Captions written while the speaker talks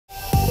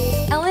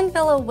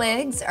Wille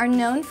wigs are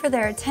known for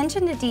their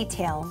attention to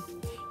detail.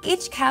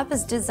 Each cap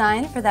is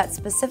designed for that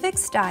specific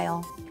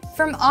style.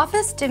 From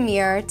office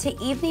demure to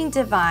evening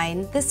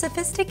divine, the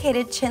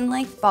sophisticated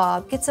chin-length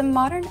bob gets a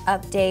modern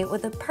update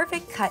with a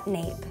perfect cut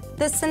nape.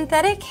 The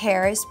synthetic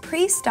hair is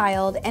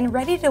pre-styled and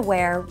ready to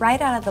wear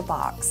right out of the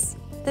box.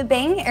 The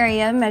bang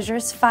area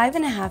measures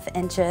 5.5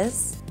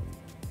 inches.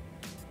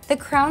 The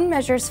crown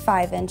measures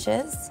 5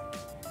 inches.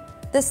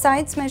 The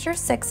sides measure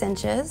 6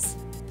 inches.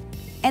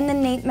 And the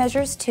nape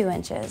measures 2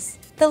 inches.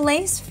 The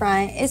lace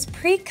front is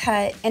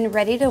pre-cut and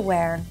ready to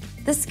wear.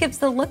 This gives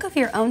the look of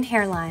your own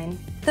hairline.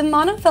 The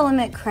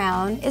monofilament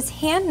crown is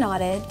hand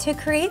knotted to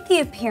create the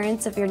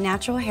appearance of your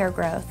natural hair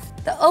growth.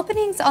 The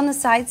openings on the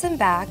sides and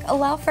back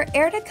allow for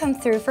air to come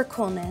through for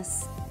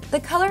coolness. The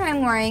color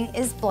I'm wearing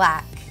is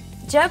black,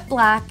 jet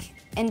black,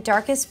 and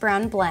darkest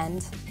brown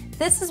blend.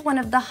 This is one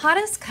of the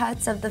hottest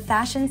cuts of the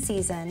fashion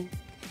season.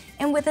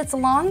 And with its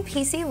long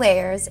piecey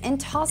layers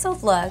and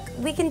tousled look,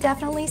 we can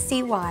definitely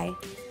see why.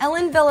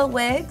 Wille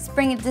wigs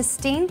bring a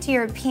distinct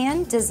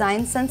European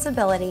design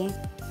sensibility.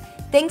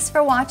 Thanks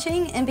for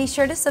watching, and be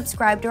sure to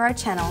subscribe to our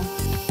channel.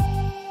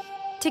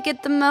 To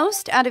get the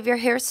most out of your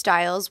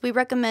hairstyles, we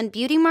recommend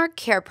Beauty Mark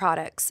hair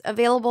products,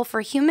 available for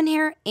human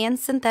hair and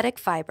synthetic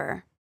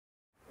fiber.